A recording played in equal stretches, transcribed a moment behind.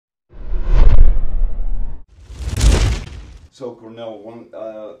So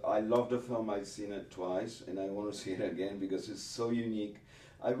Cornell, I love the film. I've seen it twice, and I want to see it again because it's so unique.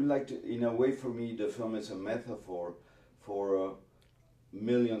 I would like to, in a way, for me, the film is a metaphor for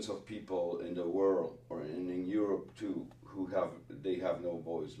millions of people in the world, or in Europe too, who have no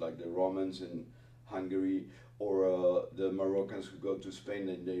voice, like the Romans in Hungary, or the Moroccans who go to Spain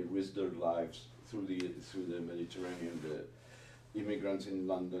and they risk their lives through the Mediterranean. The immigrants in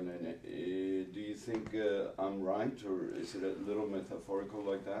London, and do you think I'm right, or is it a little metaphorical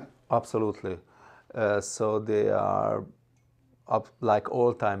like that? Absolutely. So they are like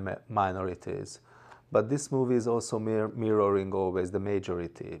all-time minorities. But this movie is also mirroring always the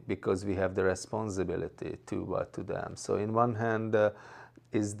majority, because we have the responsibility to them. So in one hand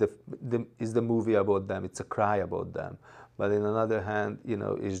is the movie about them, it's a cry about them. But in another hand,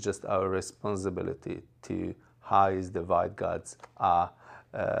 it's just our responsibility to how is the white gods are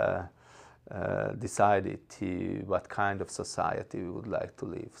decided to what kind of society we would like to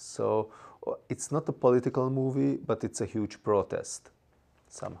live. So it's not a political movie, but it's a huge protest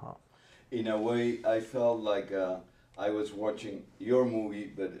somehow. In a way, I felt like I was watching your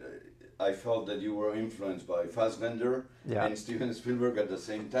movie, but I felt that you were influenced by Fassbender and Steven Spielberg at the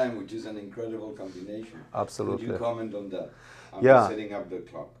same time, which is an incredible combination. Absolutely. Could you comment on that? I'm setting up the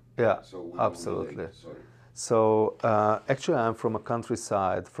clock. Yeah, so absolutely. Sorry. So actually I'm from a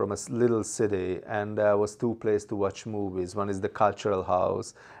countryside, from a little city, and there was two places to watch movies. One is the Cultural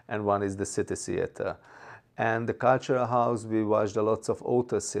House and one is the City Theatre. And the Cultural House, we watched a lots of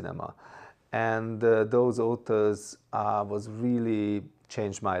author cinema. And those authors was really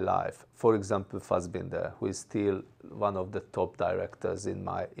changed my life. For example, Fassbinder, who is still one of the top directors in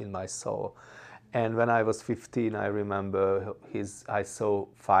my soul. And when I was 15, I remember I saw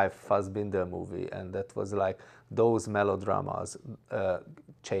 5 Fassbinder movie, and that was like those melodramas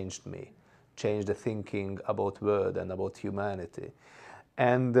changed me, changed the thinking about world and about humanity.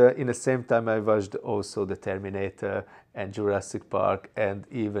 And in the same time, I watched also the Terminator and Jurassic Park and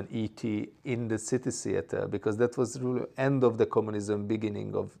even E.T. in the City Theatre, because that was really end of the communism,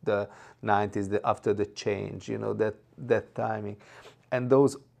 beginning of the 90s, after the change, that timing. And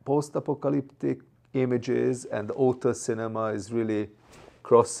those post-apocalyptic images and author cinema is really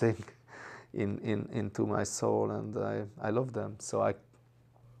crossing into my soul, and I love them. So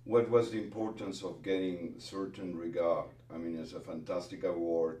What was the importance of getting certain regard? I mean, it's a fantastic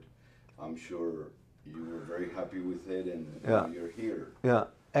award. I'm sure you were very happy with it, and now you're here. Yeah.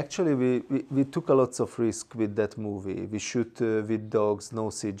 Actually, we took a lots of risk with that movie. We shoot with dogs, no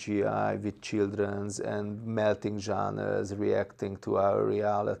CGI, with children's, and melting genres, reacting to our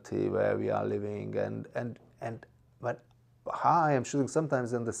reality where we are living. And but how I am shooting,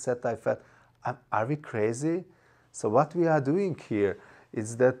 sometimes on the set I felt, are we crazy? So what we are doing here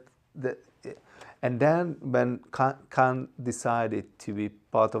is that and then when Cannes decided to be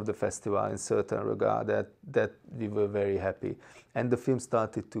part of the festival in certain regard, that we were very happy. And the film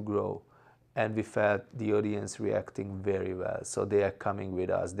started to grow, and we felt the audience reacting very well. So they are coming with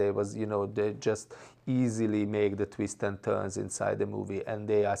us. They just easily make the twists and turns inside the movie, and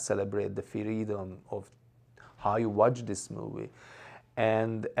they celebrate the freedom of how you watch this movie.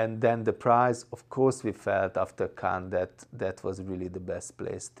 And then the prize, of course, we felt after Cannes that was really the best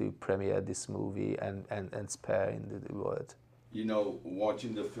place to premiere this movie and spare in the world.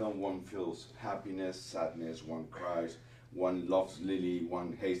 Watching the film, one feels happiness, sadness, one cries, one loves Lily,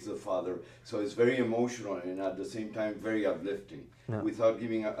 one hates the father. So it's very emotional and at the same time very uplifting. Yeah. Without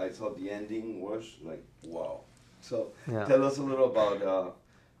giving up, I thought the ending was like, wow. So tell us a little about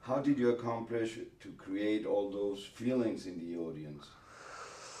how did you accomplish to create all those feelings in the audience?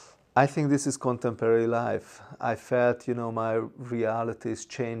 I think this is contemporary life. I felt, my reality is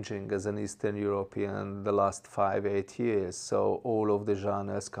changing as an Eastern European the last 5-8 years. So all of the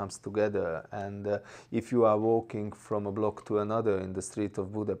genres comes together. And if you are walking from a block to another in the street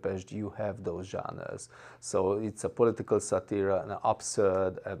of Budapest, you have those genres. So it's a political satire, an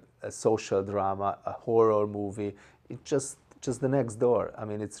absurd, a social drama, a horror movie. It's just the next door. I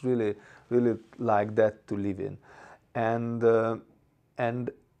mean, it's really, really like that to live in.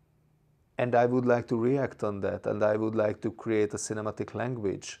 And I would like to react on that, and I would like to create a cinematic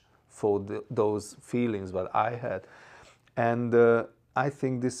language for those feelings that I had. And I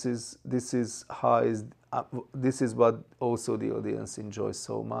think this is what also the audience enjoys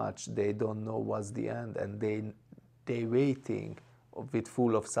so much. They don't know what's the end, and they waiting with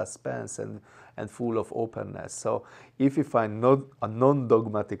full of suspense and full of openness. So if you find a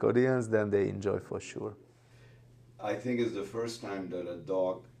non-dogmatic audience, then they enjoy for sure. I think it's the first time that a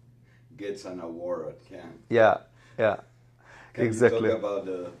dog gets an award at Cannes. Yeah, Can exactly. you talk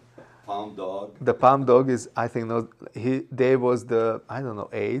about Palm dog. The palm dog is, I think, not, they was the, I don't know,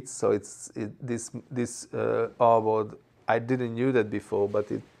 eighth. So this award, I didn't knew that before,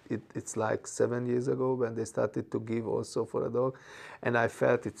 but it's like 7 years ago when they started to give also for a dog, and I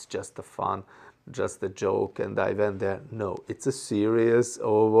felt it's just a fun, just a joke, and I went there. No, it's a serious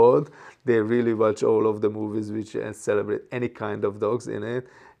award. They really watch all of the movies which celebrate any kind of dogs in it,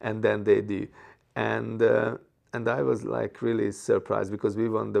 and then they do, and. And I was like really surprised because we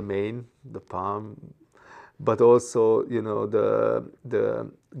won the palm, but also, you know,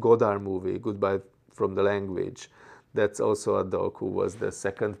 the Godard movie, Goodbye from the Language, that's also a dog who was the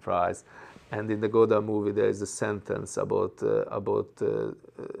second prize. And in the Godard movie, there is a sentence about the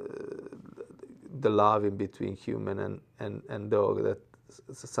love in between human and dog, that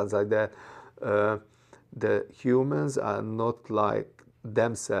sounds like that. The humans are not like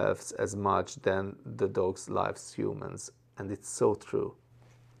themselves as much than the dogs lives humans, and it's so true.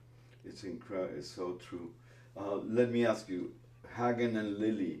 It's incredible. It's so true. Let me ask you, Hagen and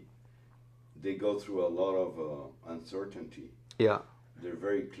Lily, they go through a lot of uncertainty. Yeah, They're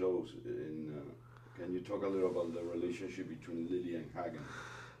very close. Can you talk a little about the relationship between Lily and Hagen?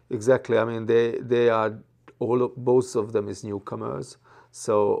 exactly. I mean, they are both of them is newcomers.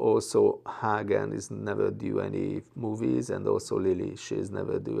 So also Hagen is never do any movies, and also Lily, she's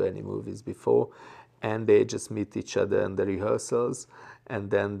never do any movies before, and they just meet each other in the rehearsals, and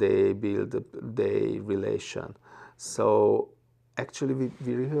then they build their relation. So actually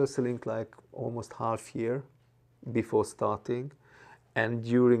we rehearsing like almost half year before starting, and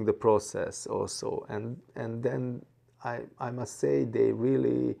during the process also, and then I must say they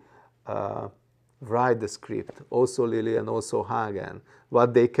really write the script, also Lily and also Hagen,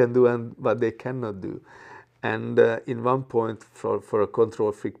 what they can do and what they cannot do. And in one point, for a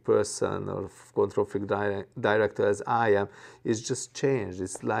control freak person or control freak director as I am, it's just changed.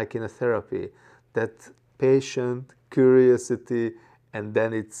 It's like in a therapy, that patient curiosity, and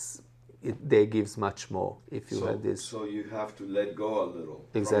then they gives much more if you had this. So you have to let go a little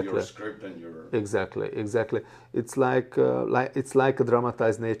Exactly. from your script and your. Exactly. It's like a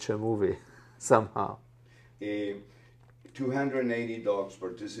dramatized nature movie somehow. 280 dogs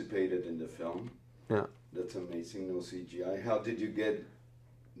participated in the film. Yeah. That's amazing. No CGI. How did you get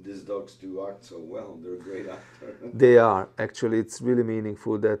these dogs to act so well? They're great actors. They are. Actually, it's really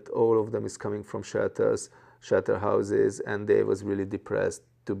meaningful that all of them is coming from shelter houses, and they was really depressed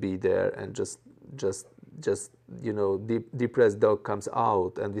to be there, and just you know, depressed dog comes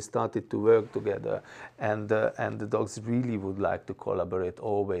out, and we started to work together, and the dogs really would like to collaborate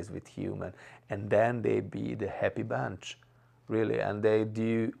always with human, and then they be the happy bunch, really, and they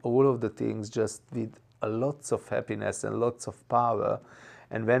do all of the things just with lots of happiness and lots of power.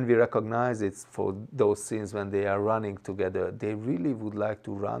 And when we recognize it for those scenes when they are running together, they really would like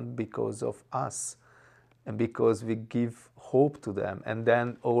to run because of us and because we give hope to them. And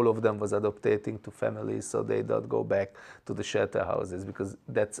then all of them was adopting to families, so they don't go back to the shelter houses, because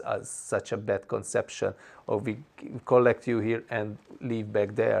that's such a bad conception of we collect you here and leave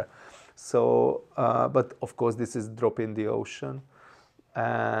back there. So, but of course this is drop in the ocean.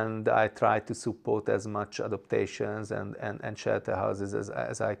 And I try to support as much adaptations and shelter houses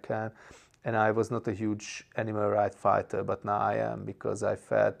as I can. And I was not a huge animal rights fighter, but now I am, because I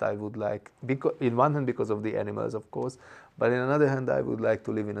felt I would like, in one hand because of the animals, of course, but in another hand I would like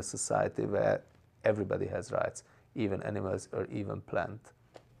to live in a society where everybody has rights, even animals or even plant.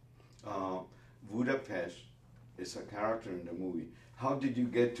 Budapest is a character in the movie. How did you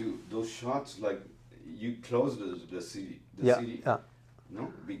get to those shots? Like, you closed the city. The city. Yeah. No,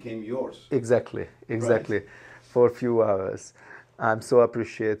 became yours. Exactly, right. For a few hours. I'm so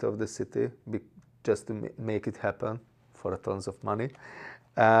appreciative of the city, just to make it happen for tons of money.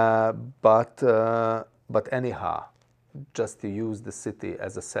 But anyhow, just to use the city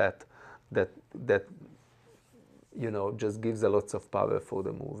as a set, that you know, just gives a lots of power for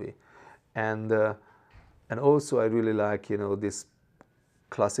the movie. And also I really like, you know, these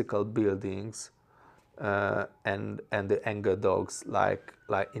classical buildings. And the anger dogs, like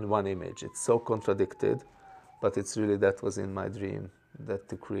in one image. It's so contradicted, but it's really, that was in my dream, that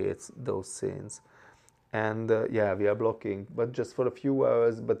to create those scenes. And yeah, we are blocking, but just for a few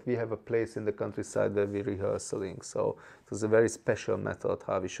hours, but we have a place in the countryside where we're rehearsing, so it was a very special method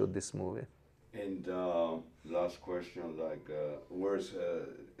how we shoot this movie. And last question, like, where's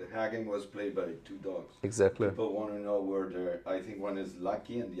Hagen was played by two dogs. Exactly. People want to know where they're. I think one is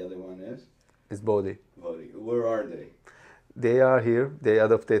Lucky and the other one is? It's Bodhi. Where are they? They are here. They are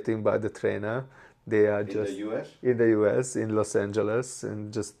adopted by the trainer. They are in the US? In the US, in Los Angeles,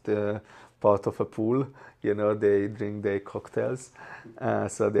 and just part of a pool. You know, they drink their cocktails,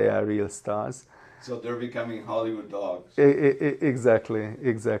 so they are real stars. So they're becoming Hollywood dogs. Exactly,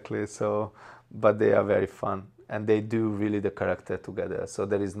 exactly. So, but they are very fun, and they do really the character together. So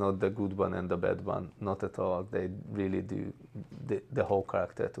there is not the good one and the bad one, not at all. They really do the whole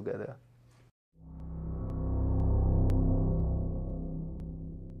character together.